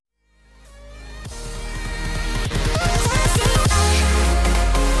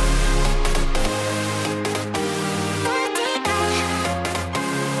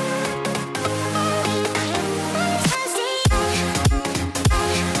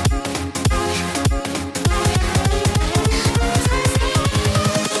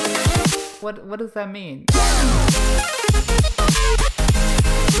What does that mean?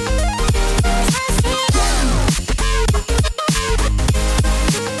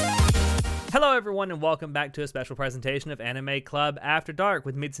 Hello everyone and welcome back to a special presentation of Anime Club After Dark.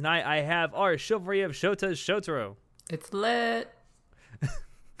 With me tonight I have our Chivalry of Shota's Shotaro. It's lit.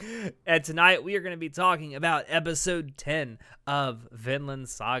 And tonight we are going to be talking about episode 10 of Vinland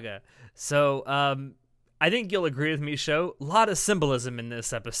Saga. So, I think you'll agree with me, Sho. A lot of symbolism in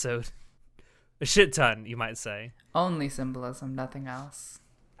this episode. A shit ton, you might say. Only symbolism, nothing else.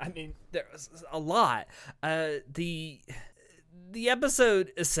 I mean, there's a lot. The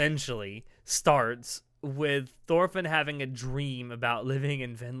episode essentially starts with Thorfinn having a dream about living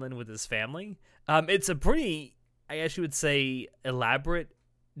in Vinland with his family. It's a pretty, I guess you would say, elaborate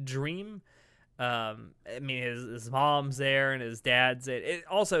dream. I mean, his mom's there and his dad's there.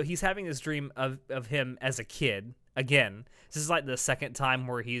 Also, he's having this dream of him as a kid. Again, this is like the second time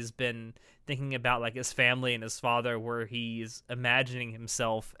where he's been thinking about like his family and his father, where he's imagining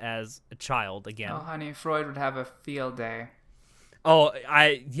himself as a child again. Oh, honey, Freud would have a field day. Oh,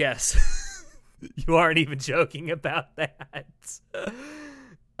 yes. You aren't even joking about that.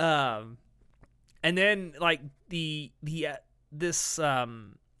 And then like this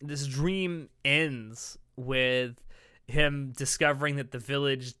dream ends with him discovering that the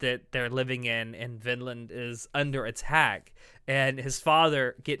village that they're living in Vinland is under attack, and his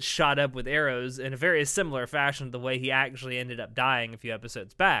father gets shot up with arrows in a very similar fashion to the way he actually ended up dying a few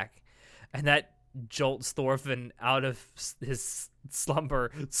episodes back. And that jolts Thorfinn out of his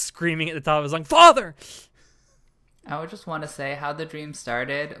slumber, screaming at the top of his lungs, "Father!" I would just want to say how the dream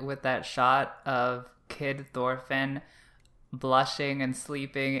started with that shot of kid Thorfinn blushing and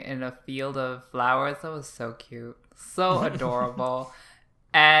sleeping in a field of flowers. That was so cute. So adorable.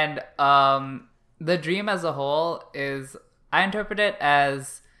 And the dream as a whole is, I interpret it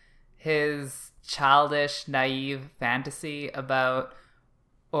as his childish, naive fantasy about,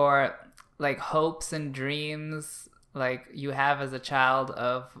 or like hopes and dreams like you have as a child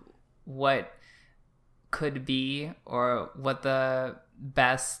of what could be or what the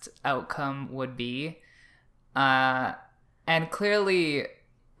best outcome would be. And clearly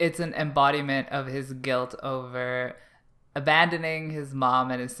it's an embodiment of his guilt over abandoning his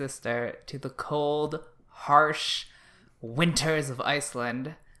mom and his sister to the cold, harsh winters of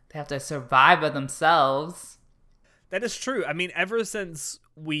Iceland. They have to survive by themselves. That is true. I mean, ever since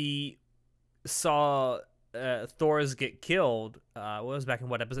we saw Thor's get killed, what was back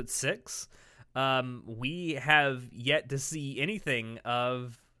in episode 6? We have yet to see anything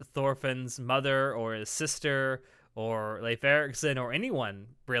of Thorfinn's mother or his sister or Leif Erikson or anyone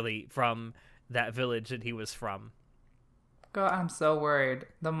really from that village that he was from. God, I'm so worried.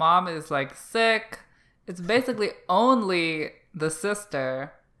 The mom is like sick. It's basically only the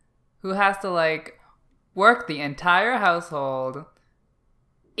sister who has to like work the entire household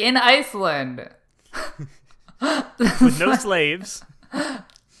in Iceland. With no slaves.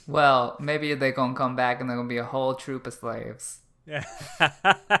 Well, maybe they're gonna come back and they're gonna be a whole troop of slaves. Yeah.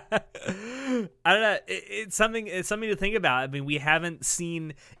 I don't know. It's something to think about. I mean, we haven't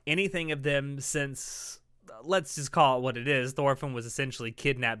seen anything of them since, let's just call it what it is. Thorfinn was essentially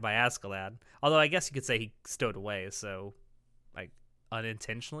kidnapped by Askeladd. Although I guess you could say he stowed away, so like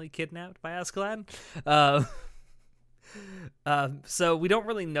unintentionally kidnapped by Askeladd. So we don't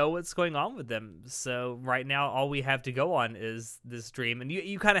really know what's going on with them. So right now, all we have to go on is this dream, and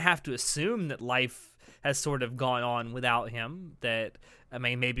you kind of have to assume that life has sort of gone on without him. That, I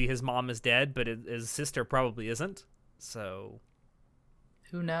mean, maybe his mom is dead, but his sister probably isn't. So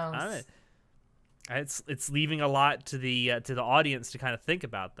who knows? I don't know. It's leaving a lot to the audience to kind of think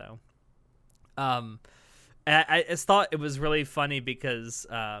about, though. I just thought it was really funny because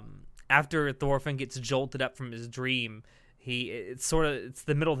after Thorfinn gets jolted up from his dream, it's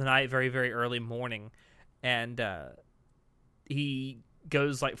the middle of the night, very, very early morning, and he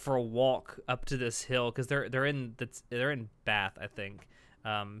goes like for a walk up to this hill because they're in Bath, I think,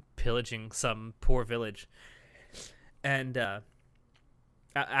 pillaging some poor village, and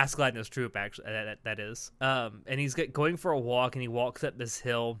Askeladd and his troop, actually, that is, and he's going for a walk, and he walks up this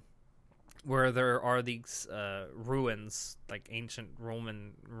hill where there are these ruins, like ancient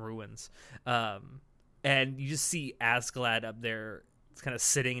Roman ruins, and you just see Askeladd up there. It's kind of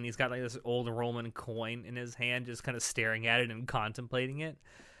sitting, and he's got like this old Roman coin in his hand, just kind of staring at it and contemplating it.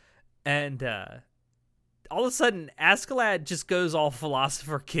 And all of a sudden, Askeladd just goes all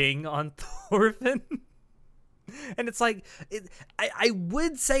philosopher king on Thorfinn. And it's like, I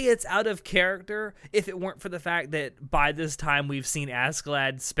would say it's out of character if it weren't for the fact that by this time we've seen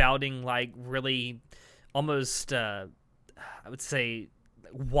Askeladd spouting like really almost, I would say,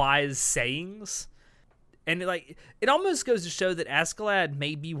 wise sayings. And it almost goes to show that Askeladd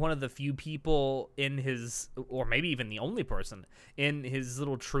may be one of the few people in his, or maybe even the only person in his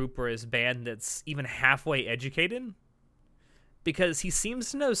little troop or his band that's even halfway educated, because he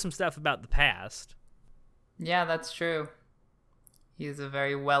seems to know some stuff about the past. Yeah, that's true. He's a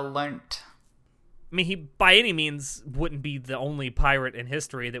very well-learnt. I mean, he by any means wouldn't be the only pirate in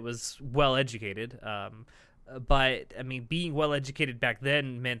history that was well-educated. But, I mean, being well-educated back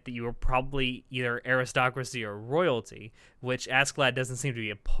then meant that you were probably either aristocracy or royalty, which Askeladd doesn't seem to be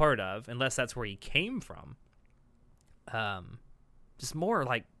a part of, unless that's where he came from. Just more,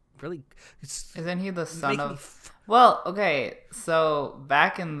 like, really... Isn't he the son of... Well, okay, so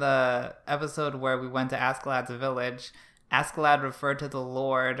back in the episode where we went to Askeladd's village, Askeladd referred to the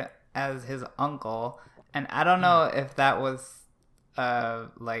Lord as his uncle, and I don't know if that was,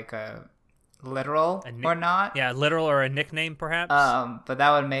 like a... literal or not. Yeah, literal or a nickname, perhaps. But that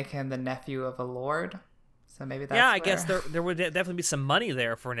would make him the nephew of a lord. So maybe that's I guess there would definitely be some money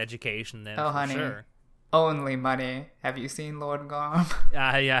there for an education then. Oh, honey. Sure. Only money. Have you seen Lord Gorm?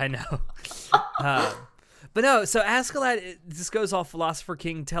 Yeah, I know. But no, so Askeladd just goes off Philosopher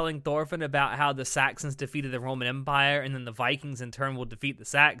King telling Thorfinn about how the Saxons defeated the Roman Empire, and then the Vikings in turn will defeat the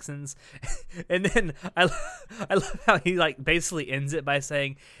Saxons. And then I love how he like basically ends it by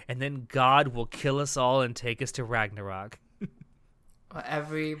saying, "And then God will kill us all and take us to Ragnarok." Well,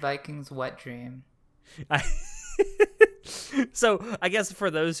 every Viking's wet dream. So I guess for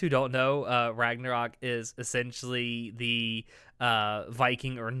those who don't know, Ragnarok is essentially the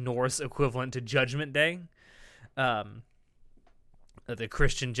Viking or Norse equivalent to Judgment Day. The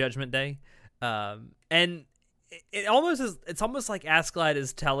Christian Judgment Day, and it's almost like Askeladd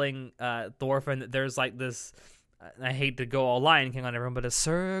is telling Thorfinn that there's like this. I hate to go all Lion King on everyone, but a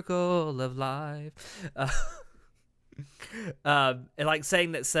circle of life, and like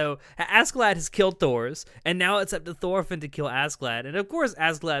saying that. So Askeladd has killed Thors, and now it's up to Thorfinn to kill Askeladd. And of course,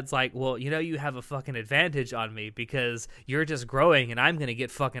 Askeladd's like, well, you have a fucking advantage on me because you're just growing, and I'm gonna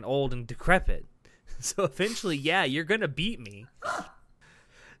get fucking old and decrepit. So eventually, yeah, you're gonna beat me.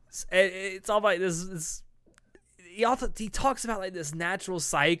 It's all like this. He talks about like this natural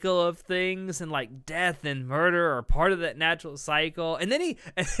cycle of things, and like death and murder are part of that natural cycle. And then he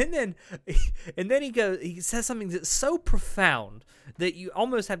says something that's so profound that you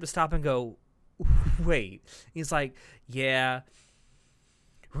almost have to stop and go, wait. He's like, yeah,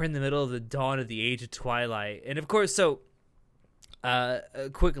 we're in the middle of the dawn of the age of twilight, and of course, so. A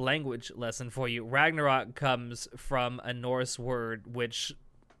quick language lesson for you. Ragnarok comes from a Norse word which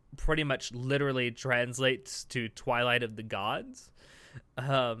pretty much literally translates to Twilight of the Gods.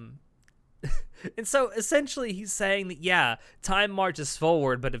 And so essentially he's saying that, yeah, time marches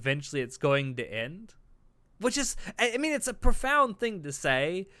forward, but eventually it's going to end. Which is, I mean, it's a profound thing to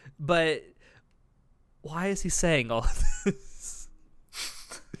say, but why is he saying all of this?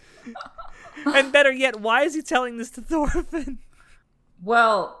 And better yet, why is he telling this to Thorfinn?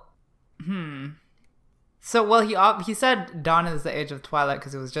 Well, So, he said dawn is the age of twilight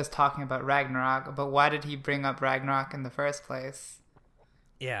because he was just talking about Ragnarok, but why did he bring up Ragnarok in the first place?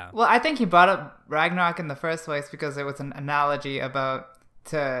 Yeah. Well, I think he brought up Ragnarok in the first place because it was an analogy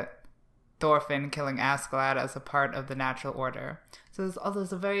to Thorfinn killing Askeladd as a part of the natural order. So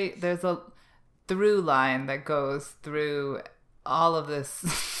there's a through line that goes through all of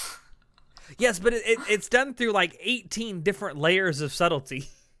this. Yes, but it's done through like 18 different layers of subtlety.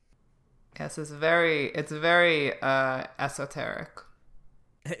 Yes, it's very esoteric.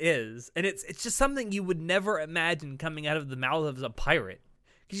 It is, and it's just something you would never imagine coming out of the mouth of a pirate.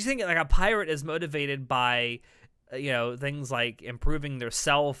 Because you think like a pirate is motivated by, things like improving their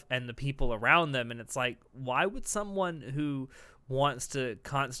self and the people around them, and it's like, why would someone who wants to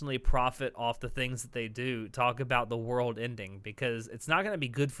constantly profit off the things that they do talk about the world ending? Because it's not going to be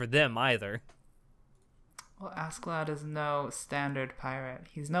good for them either. Well, Askeladd is no standard pirate.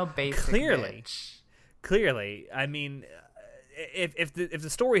 He's no basic bitch. Clearly. I mean, if the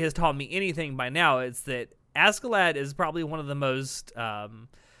story has taught me anything by now, it's that Askeladd is probably one of the most nuanced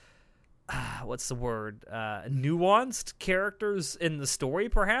characters in the story,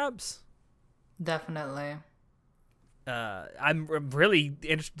 perhaps. Definitely. I'm really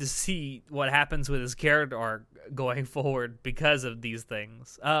interested to see what happens with his character arc going forward because of these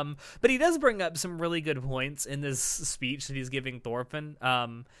things. But he does bring up some really good points in this speech that he's giving Thorfinn.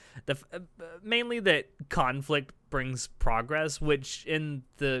 Mainly that conflict brings progress, which in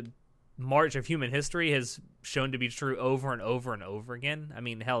the march of human history has shown to be true over and over and over again. I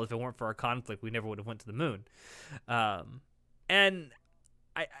mean, hell, if it weren't for a conflict, we never would have went to the moon. And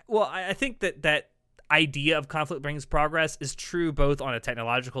I think that idea of conflict brings progress is true both on a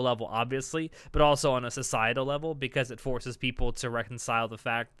technological level, obviously, but also on a societal level, because it forces people to reconcile the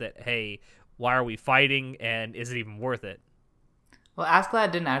fact that, hey, why are we fighting, and is it even worth it? Well,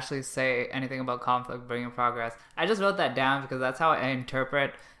 Askeladd didn't actually say anything about conflict bringing progress. I just wrote that down because that's how I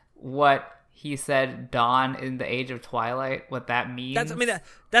interpret what he said, Dawn in the Age of Twilight, what that means.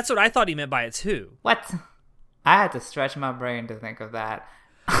 That's what I thought he meant by it, too. What? I had to stretch my brain to think of that.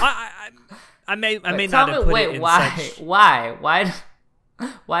 I may not have put it in such... Why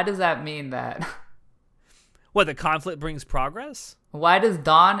does that mean that? What, the conflict brings progress? Why does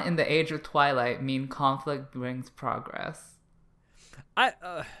Dawn in the Age of Twilight mean conflict brings progress? I'm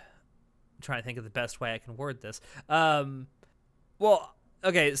trying to think of the best way I can word this. Well,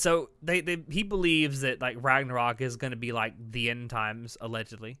 okay, so he believes that like Ragnarok is going to be like the end times,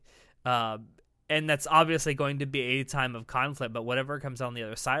 allegedly. And that's obviously going to be a time of conflict, but whatever comes on the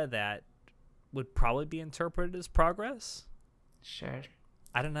other side of that would probably be interpreted as progress. Sure.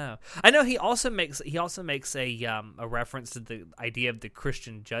 I don't know. I know he also makes a reference to the idea of the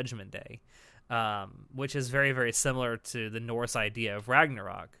Christian Judgment Day, which is very, very similar to the Norse idea of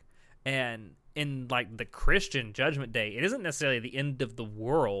Ragnarok. And in like the Christian Judgment Day, it isn't necessarily the end of the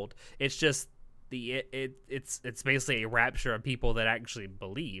world. It's just it's basically a rapture of people that actually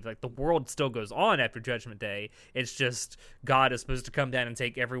believe. Like the world still goes on after Judgment Day. It's just God is supposed to come down and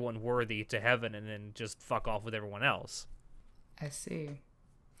take everyone worthy to heaven and then just fuck off with everyone else. I see.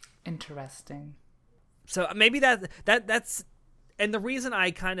 Interesting. So maybe that's and the reason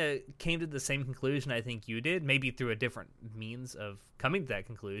I kind of came to the same conclusion I think you did, maybe through a different means of coming to that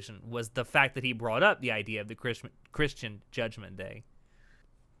conclusion, was the fact that he brought up the idea of the Christian Judgment Day.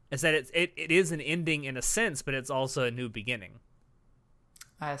 Is that it is an ending in a sense, but it's also a new beginning.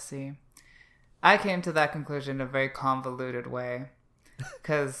 I see. I came to that conclusion in a very convoluted way,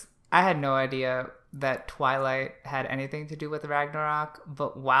 because I had no idea that Twilight had anything to do with Ragnarok,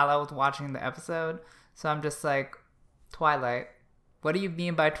 but while I was watching the episode, so I'm just like, Twilight? What do you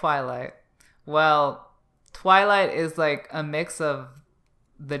mean by Twilight? Well, Twilight is like a mix of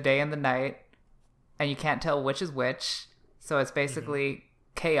the day and the night, and you can't tell which is which, so it's basically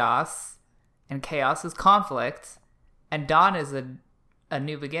chaos, and chaos is conflict, and dawn is a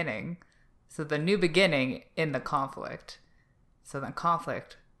new beginning. So the new beginning in the conflict. So then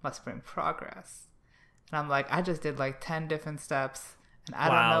conflict must bring progress. And I'm like, I just did like 10 different steps, and I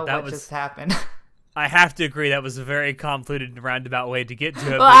don't know what just happened. I have to agree that was a very convoluted and roundabout way to get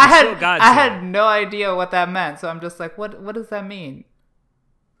to it. Well, I had no idea what that meant, so I'm just like, what does that mean?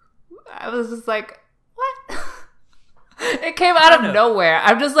 I was just like, what? It came out of nowhere.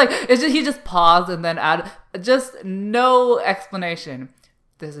 I'm just like, he just paused and then just no explanation.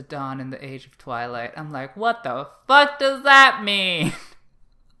 There's a dawn in the Age of Twilight. I'm like, what the fuck does that mean?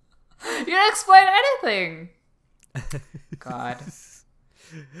 You didn't explain anything. God.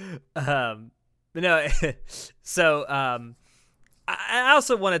 But no, so I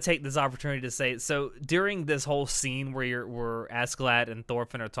also want to take this opportunity to say, so during this whole scene where Askeladd and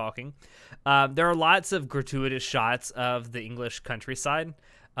Thorfinn are talking, there are lots of gratuitous shots of the English countryside,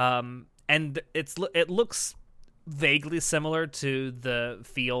 and it looks vaguely similar to the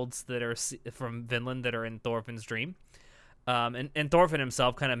fields that are from Vinland that are in Thorfinn's dream, and Thorfinn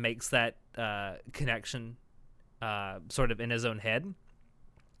himself kind of makes that connection sort of in his own head.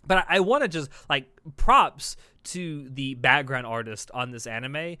 But I want to just, like, props to the background artist on this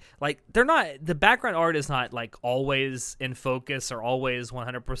anime. Like, the background art is not, like, always in focus or always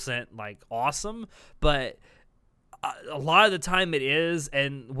 100%, like, awesome. But a lot of the time it is.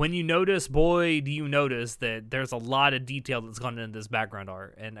 And when you notice, boy, do you notice that there's a lot of detail that's gone into this background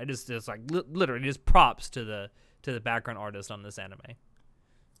art. And I just like, literally just props to the background artist on this anime.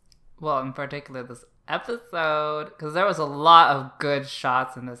 Well, in particular, this episode, because there was a lot of good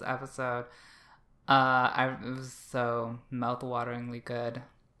shots in this episode. It was so mouth-wateringly good.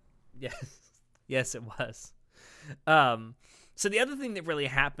 Yes, it was. So the other thing that really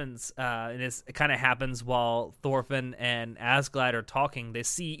happens, and it kind of happens while Thorfinn and Askeladd are talking, they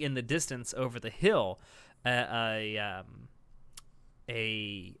see in the distance over the hill a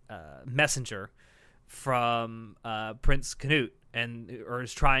messenger from Prince Canute,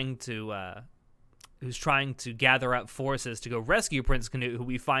 who's trying to gather up forces to go rescue Prince Canute, who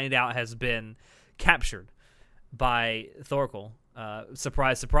we find out has been captured by Thorkel.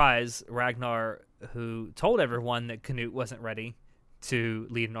 Surprise, surprise, Ragnar, who told everyone that Canute wasn't ready to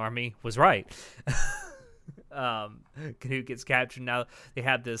lead an army, was right. Canute gets captured. Now they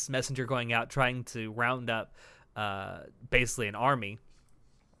have this messenger going out trying to round up basically an army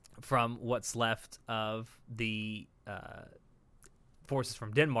from what's left of the forces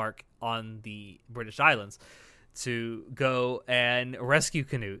from Denmark on the British Islands to go and rescue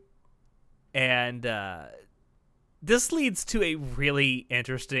Canute. And this leads to a really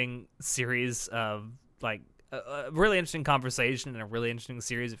interesting series of, like, a really interesting conversation and a really interesting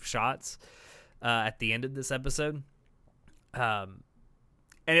series of shots at the end of this episode. And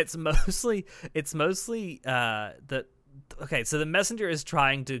it's mostly okay, so the messenger is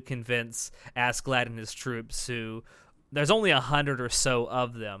trying to convince Askeladd and his troops, who there's only 100 or so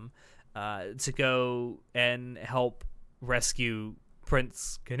of them, to go and help rescue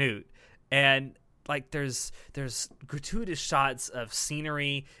Prince Canute. And like there's gratuitous shots of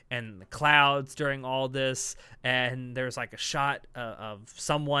scenery and the clouds during all this, and there's like a shot of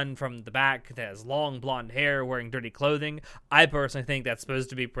someone from the back that has long blonde hair wearing dirty clothing. I personally think that's supposed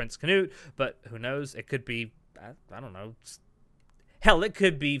to be Prince Canute, but who knows? It could be, I don't know. Hell, it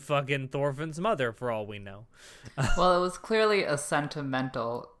could be fucking Thorfinn's mother for all we know. Well, it was clearly a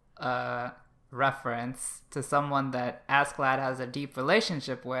sentimental reference to someone that Askeladd has a deep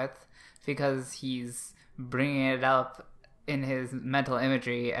relationship with, because he's bringing it up in his mental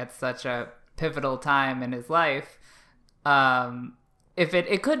imagery at such a pivotal time in his life. If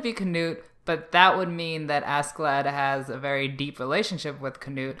it could be Canute, but that would mean that Askeladd has a very deep relationship with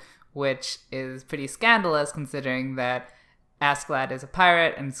Canute, which is pretty scandalous considering that Askeladd is a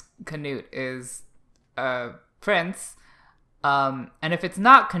pirate and Canute is a prince. And if it's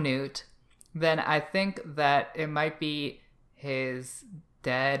not Canute, then I think that it might be his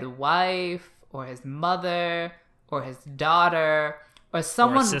dead wife or his mother or his daughter or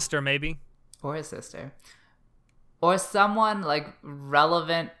someone, or a sister maybe, or his sister, or someone like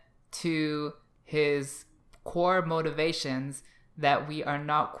relevant to his core motivations that we are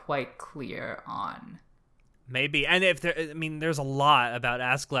not quite clear on. Maybe. And if there, I mean, there's a lot about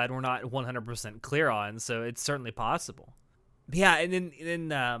Askeladd we're not 100% clear on, so it's certainly possible. But yeah, and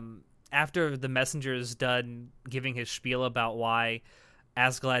then after the messenger is done giving his spiel about why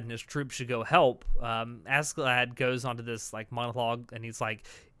Askeladd and his troops should go help, Askeladd goes onto this like monologue, and he's like,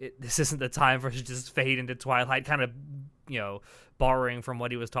 this isn't the time for us to just fade into twilight, kind of, borrowing from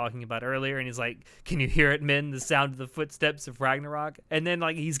what he was talking about earlier. And he's like, can you hear it, men? The sound of the footsteps of Ragnarok. And then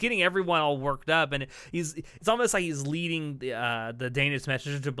like he's getting everyone all worked up, and it's almost like he's leading the Danish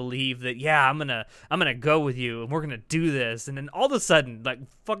messenger to believe that, yeah, I'm gonna go with you and we're gonna do this. And then all of a sudden, like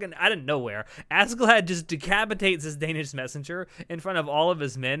fucking out of nowhere, Askeladd just decapitates his Danish messenger in front of all of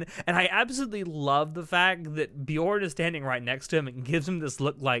his men. And I absolutely love the fact that Bjorn is standing right next to him and gives him this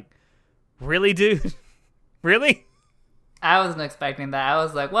look like, really, dude? Really? I wasn't expecting that. I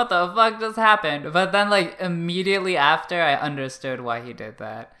was like, what the fuck just happened? But then, like, immediately after, I understood why he did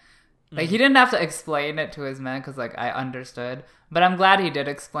that. Like, he didn't have to explain it to his men, because, like, I understood. But I'm glad he did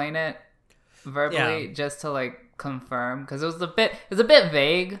explain it verbally, just to, like, confirm. Because it was a bit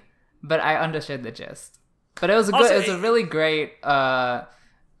vague, but I understood the gist. But it was it was a really great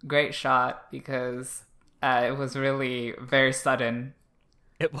shot, because it was really very sudden.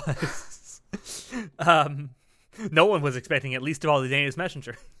 It was. No one was expecting it, least of all the Danish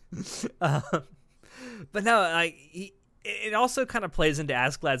messenger. But no, like it also kind of plays into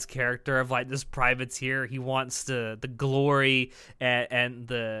Askeladd's character of like this privateer. He wants the glory and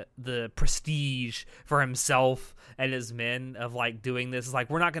the prestige for himself and his men of like doing this. It's like,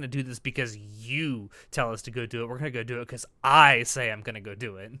 we're not going to do this because you tell us to go do it. We're going to go do it because I say I'm going to go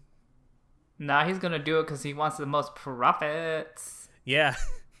do it. Nah, he's going to do it because he wants the most profits. Yeah.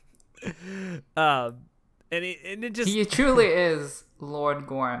 And it just... He truly is Lord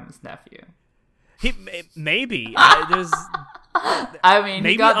Gorm's nephew. He maybe. There's... I mean,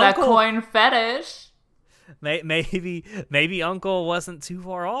 he got Uncle, that coin fetish. Maybe Uncle wasn't too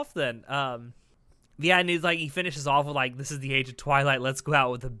far off then. Yeah, and he's like, he finishes off with like, this is the age of twilight, let's go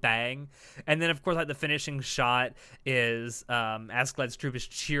out with a bang. And then of course, like the finishing shot is Askeladd's troop is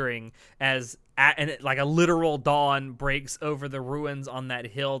cheering as like a literal dawn breaks over the ruins on that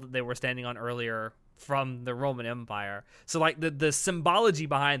hill that they were standing on earlier from the Roman Empire. So like the symbology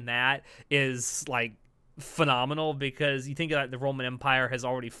behind that is like phenomenal, because you think that the Roman Empire has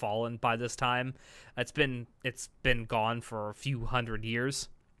already fallen by this time. It's been gone for a few hundred years.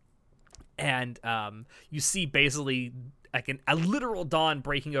 And you see basically like a literal dawn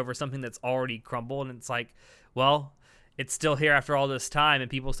breaking over something that's already crumbled, and it's like, well, it's still here after all this time and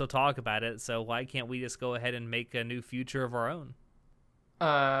people still talk about it, so why can't we just go ahead and make a new future of our own?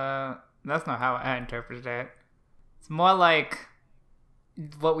 That's not how I interpreted it. It's more like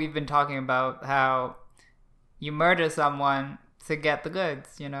what we've been talking about, how you murder someone to get the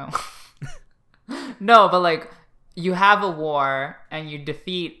goods, No, but like, you have a war and you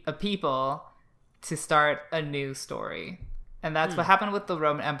defeat a people to start a new story. And that's what happened with the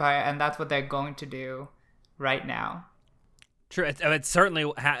Roman Empire, and that's what they're going to do right now. True. It's certainly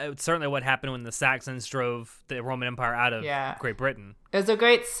what happened when the Saxons drove the Roman Empire out of Great Britain. It's a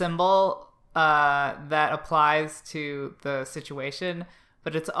great symbol that applies to the situation,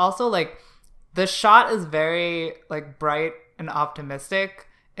 but it's also like the shot is very like bright and optimistic.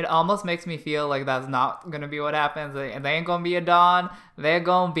 It almost makes me feel like that's not gonna be what happens. They ain't gonna be a dawn. They're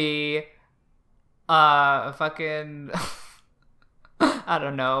gonna be fucking I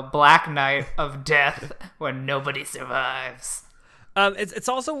don't know, Black Night of Death where nobody survives. It's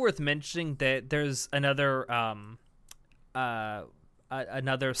also worth mentioning that there's another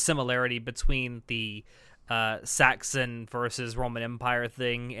another similarity between the Saxon versus Roman Empire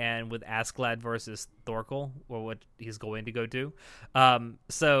thing and with Askeladd versus Thorkel, or what he's going to go do.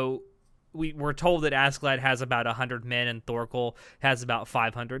 So we're told that Askeladd has about 100 men and Thorkel has about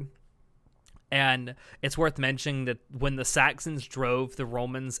 500. And it's worth mentioning that when the Saxons drove the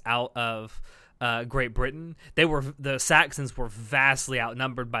Romans out of Great Britain, the Saxons were vastly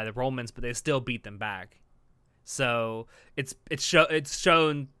outnumbered by the Romans, but they still beat them back. So it's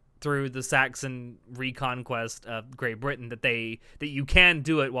shown through the Saxon reconquest of Great Britain that you can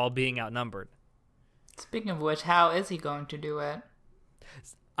do it while being outnumbered. Speaking of which, how is he going to do it?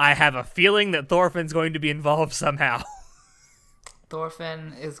 I have a feeling that Thorfinn's going to be involved somehow.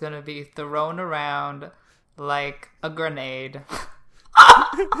 Thorfinn is going to be thrown around like a grenade.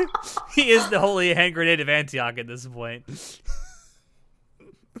 He is the holy hand grenade of Antioch at this point.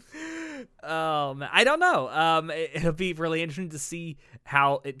 Man, I don't know. It'll be really interesting to see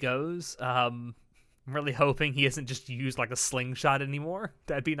how it goes. I'm really hoping he isn't just used like a slingshot anymore.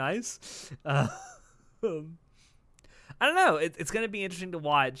 That'd be nice. I don't know. It's going to be interesting to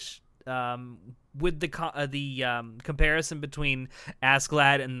watch. With the comparison between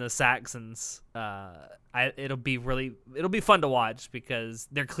Askeladd and the Saxons, it'll be fun to watch because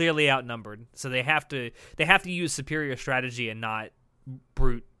they're clearly outnumbered. So they have to use superior strategy and not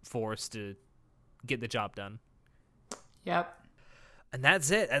brute force to get the job done. Yep. And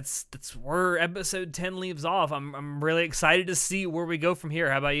that's it. That's where episode 10 leaves off. I'm really excited to see where we go from here.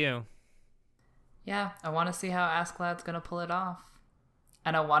 How about you? Yeah, I want to see how Askeladd's gonna pull it off.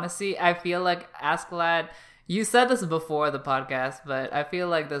 And I feel like Askeladd, you said this before the podcast, but I feel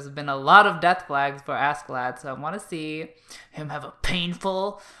like there's been a lot of death flags for Askeladd, so I want to see him have a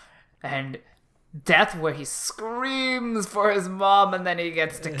painful and death where he screams for his mom and then he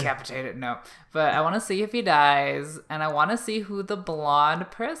gets decapitated. No, but I want to see if he dies, and I want to see who the blonde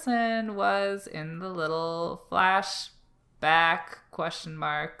person was in the little flashback question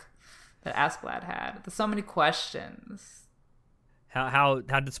mark that Askeladd had. There's so many questions. How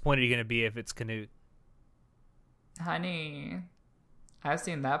disappointed are you going to be if it's Canute? Honey, I've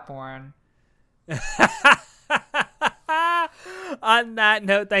seen that porn. On that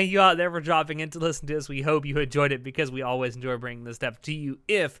note, thank you out there for dropping in to listen to us. We hope you enjoyed it because we always enjoy bringing this stuff to you.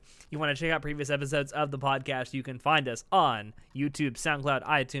 If you want to check out previous episodes of the podcast, you can find us on YouTube, SoundCloud,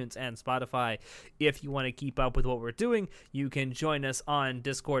 iTunes, and Spotify. If you want to keep up with what we're doing, you can join us on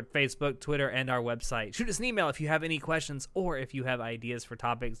Discord, Facebook, Twitter, and our website. Shoot us an email if you have any questions or if you have ideas for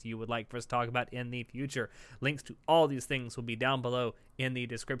topics you would like for us to talk about in the future. Links to all these things will be down below in the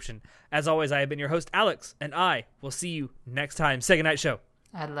description. As always, I have been your host, Alex, and I will see you next time. Say goodnight, show.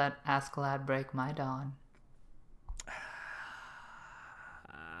 I'd let Askeladd break my dawn.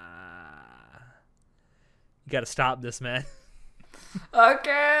 You gotta stop this, man. I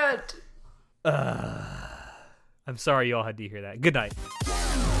can't. I'm sorry you all had to hear that. Good night.